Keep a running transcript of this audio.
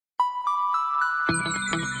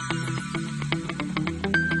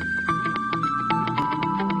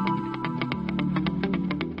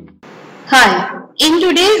Hi, in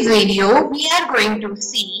today's video, we are going to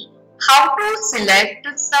see how to select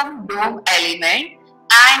some DOM element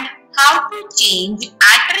and how to change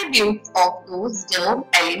attributes of those DOM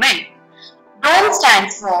element. DOM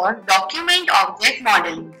stands for Document Object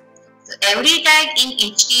Modeling. So every tag in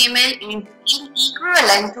HTML is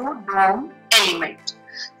equivalent to DOM element.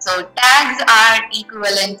 So tags are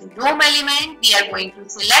equivalent to DOM element. We are going to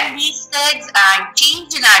select these tags and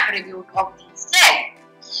change an attribute of these tags.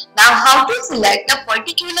 Now, how to select a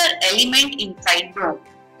particular element inside DOM?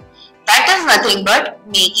 That is nothing but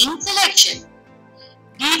making selection.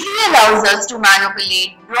 D3 allows us to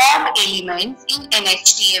manipulate DOM elements in an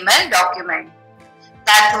HTML document.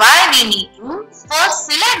 That's why we need to first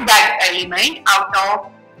select that element out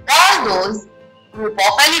of all those group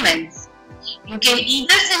of elements. You can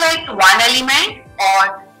either select one element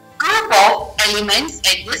or group of elements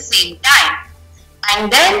at the same time.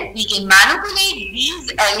 And then we can manipulate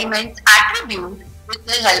these elements attribute with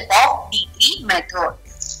the help of D3 method.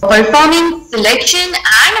 For performing selection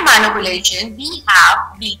and manipulation, we have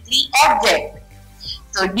D3 object.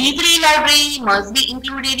 So D3 library must be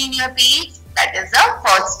included in your page. That is the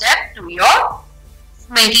first step to your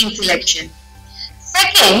making selection.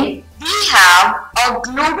 Second, we have a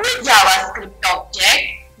global JavaScript object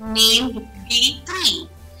named D3.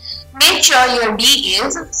 Make sure your D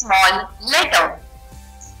is a small letter,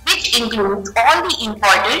 which includes all the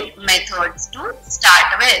important methods to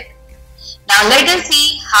start with. Now let us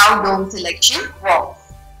see how DOM selection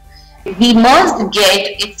works. We must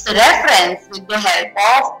get its reference with the help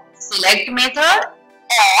of select method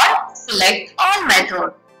or select all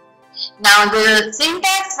method. Now the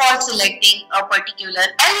syntax for selecting a particular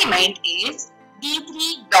element is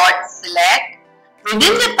d3.select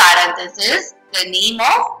within the parenthesis the name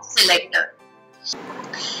of selector.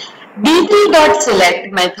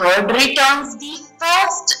 D3.select method returns the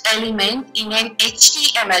first element in an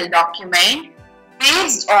HTML document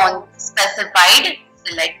based on specified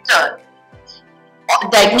selector.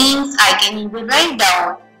 That means I can either write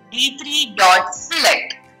down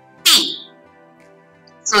D3.select P.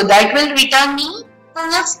 So that will return me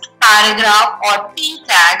first paragraph or P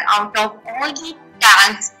tag out of all the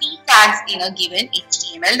tags, P tags in a given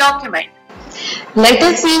HTML document. Let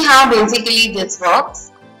us see how basically this works.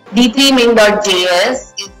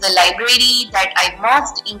 d3min.js is the library that I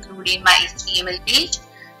must include in my HTML page.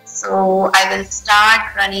 So I will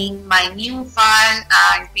start running my new file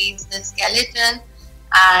and paste the skeleton,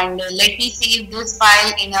 and let me save this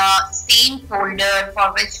file in a same folder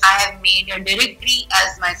for which I have made a directory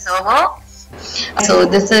as my server. So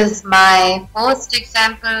this is my first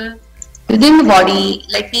example. Within the body,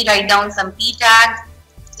 let me write down some p tags.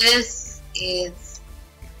 This is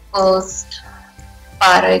first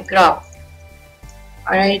paragraph.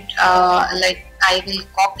 Alright, like I will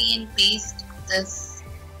copy and paste this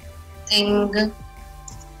thing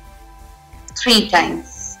 3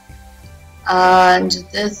 times, and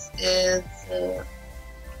this is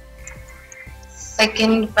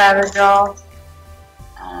second paragraph,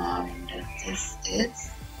 and this is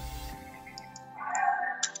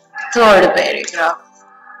third paragraph.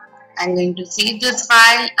 I'm going to save this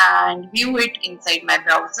file and view it inside my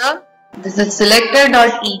browser. This is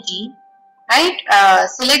selector.eg, right?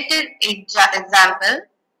 Selected example.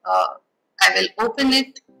 I will open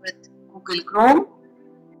it with Google Chrome.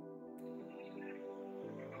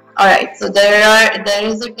 Alright, so there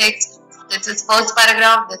is a text. This is first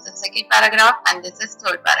paragraph, this is second paragraph, and this is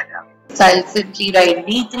third paragraph. So I'll simply write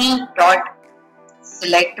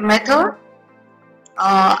d3.select method.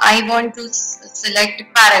 I want to select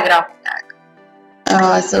paragraph tag.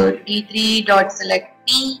 So d3.select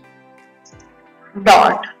p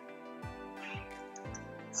dot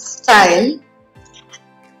style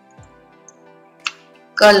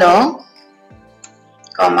color,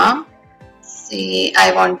 comma, say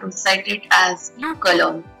I want to set it as blue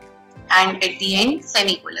color, and at the end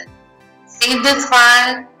semicolon. Save this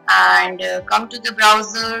file and come to the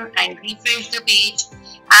browser and refresh the page.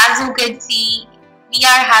 As you can see, we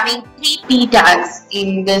are having 3 p tags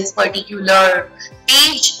in this particular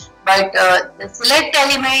page. But the select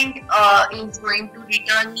element is going to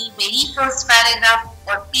return me very first paragraph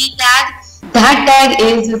or p tag. That tag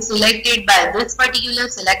is selected by this particular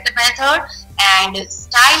select method, and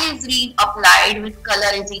style is applied with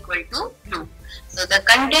color is equal to blue. So the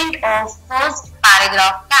content of first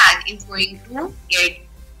paragraph tag is going to get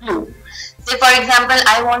blue. Say for example,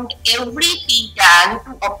 I want every p tag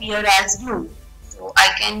to appear as blue. So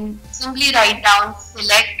I can simply write down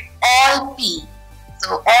select all p.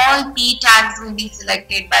 So all p tags will be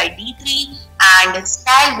selected by D3 and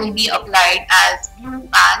style will be applied as blue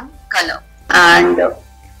and color. And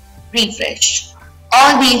refresh.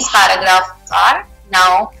 All these paragraphs are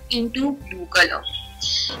now into blue color.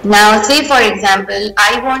 Now say for example,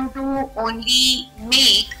 I want to only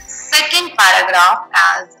make second paragraph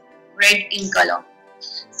as red in color.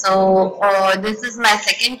 So this is my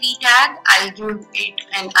second p tag. I'll give it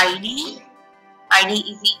an ID. ID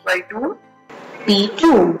is equal to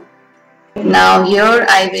p2. Now here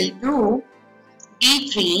I will do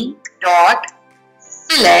d3 dot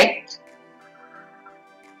select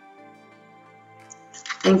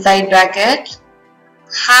inside bracket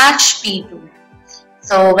hash p2.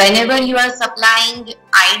 So whenever you are supplying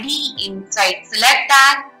ID inside select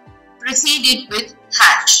tag, proceed it with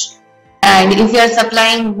hash. And if you are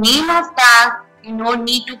supplying name of tag, you don't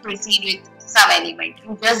need to proceed with some element.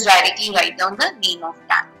 You just directly write down the name of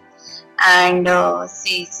tag. And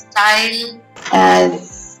say style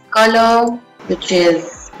as color, which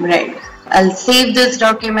is red. I'll save this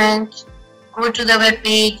document, go to the web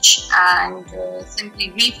page and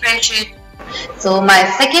simply refresh it. So my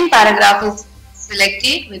second paragraph is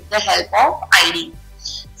selected with the help of ID.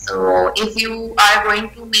 So if you are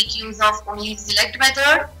going to make use of only select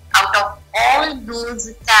method, out of all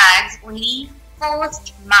those tags, only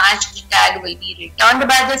first matched tag will be returned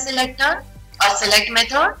by the selector or select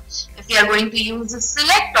method. If you are going to use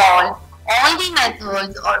select all the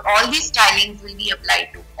methods or all the stylings will be applied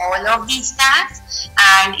to all of these tags.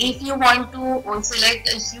 And if you want to select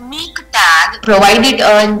a unique tag, provide it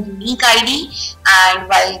a unique ID, and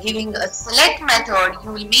while giving a select method,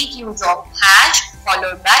 you will make use of hash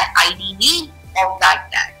followed by ID name of that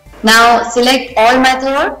tag. Now select all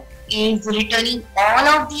method is returning all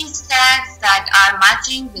of these tags that are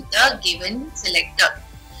matching with the given selector.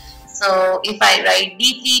 So if I write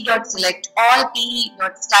d3.select all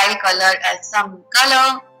p.style color as some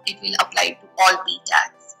color, it will apply to all p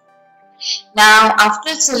tags. Now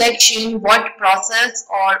after selection, what process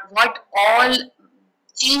or what all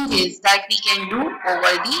changes that we can do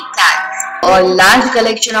over the tags? A large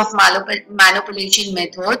collection of manipulation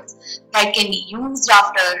methods that can be used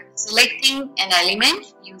after selecting an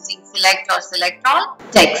element using select or select all.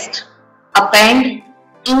 Text, append,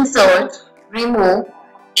 insert, remove,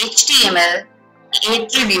 HTML,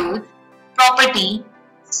 attribute, property,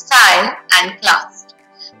 style and class.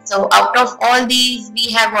 So out of all these,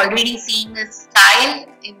 we have already seen the style,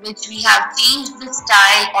 in which we have changed the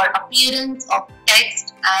style or appearance of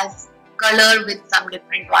text as color with some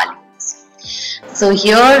different values. So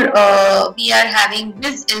here we are having,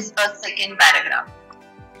 this is a second paragraph,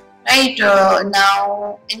 right?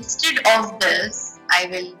 Now instead of this, I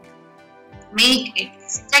will make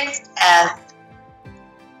its text as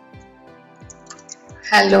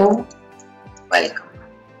hello, welcome.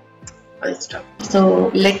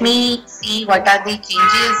 So let me see what are the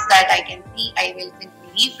changes that I can see. I will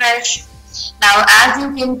simply refresh. Now as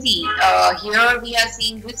you can see, here we are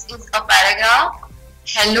seeing this is a paragraph,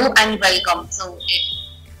 hello and welcome. So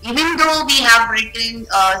even though we have written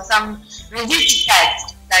some rigid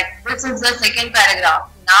text that this is the second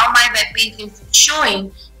paragraph, now my web page is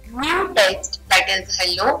showing new text that is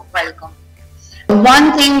hello, welcome.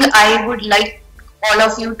 One thing I would like all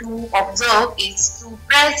of you to observe is to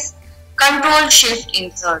press Ctrl Shift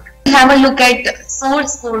Insert. Have a look at the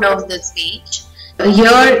source code of this page.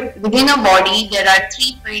 Here within a body there are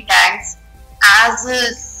 3 p tags.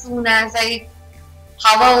 As soon as I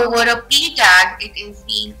hover over a p tag, it is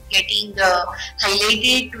being getting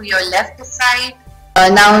highlighted to your left side.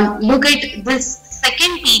 Now look at this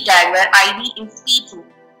second p tag where ID is p2.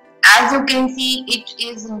 As you can see, it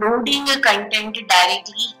is loading a content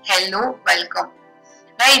directly hello, welcome.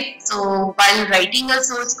 Right, so while writing a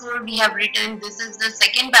source code, we have written this is the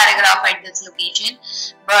second paragraph at this location,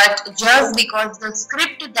 but just because the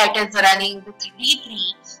script that is running the D3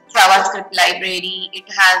 JavaScript library, it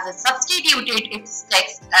has substituted its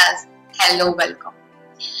text as hello, welcome.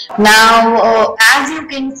 Now, as you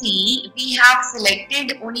can see, we have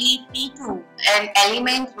selected only P2, an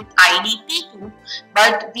element with ID P2,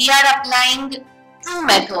 but we are applying 2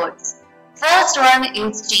 methods. First one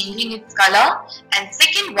is changing its color and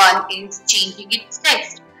second one is changing its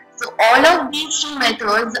text. So all of these 2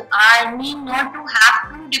 methods are need not to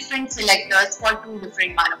have 2 different selectors for 2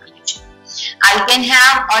 different manipulations. I can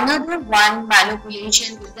have another one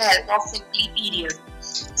manipulation with the help of simply period.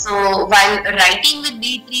 So while writing with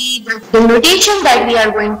D3, the notation that we are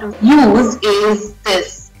going to use is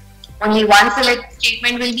this. Only one select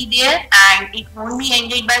statement will be there and it won't be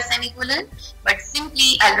ended by semicolon, but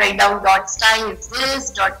simply I'll write down dot style is this,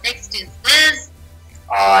 dot text is this,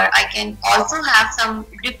 or I can also have some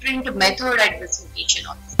different method at this location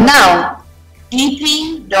also. Now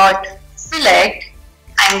D3 dot select,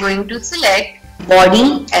 I'm going to select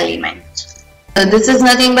body element. So this is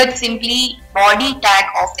nothing but simply body tag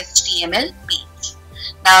of HTML page.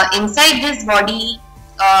 Now inside this body,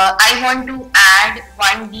 I want to add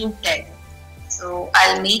one div tag. So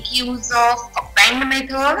I'll make use of append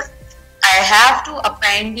method. I have to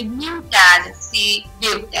append the new tag, say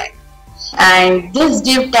div tag. And this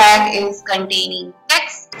div tag is containing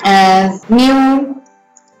text as new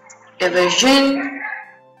division,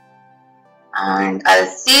 and I'll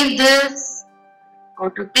save this, go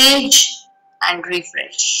to page and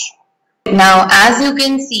refresh. Now as you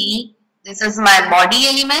can see, this is my body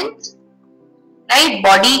element, right?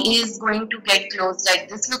 Body is going to get closed at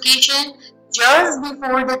this location. Just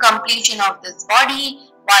before the completion of this body,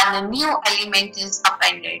 one new element is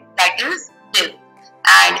appended, that is div.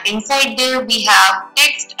 And inside there we have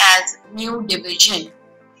text as new division.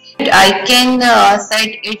 I can set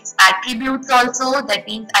its attributes also. That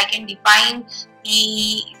means I can define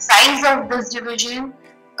the size of this division.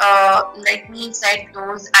 Let me set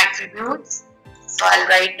those attributes. So I'll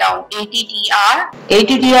write down attr.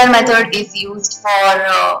 Attr method is used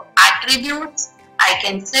for attributes. I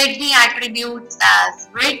can set the attributes as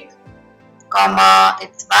width, comma,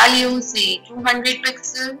 its value, say 200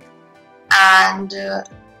 pixel, and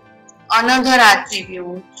another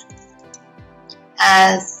attribute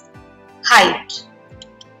as height,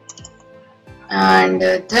 and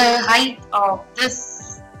the height of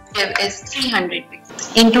this div is 300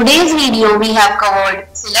 pixels. In today's video, we have covered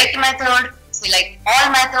select method, select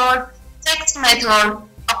all method, text method,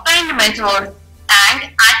 append method,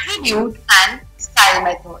 and attribute and style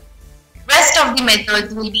method. Rest of the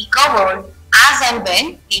methods will be covered as and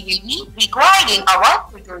when they will be required in our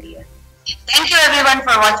tutorial. Thank you everyone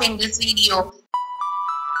for watching this video.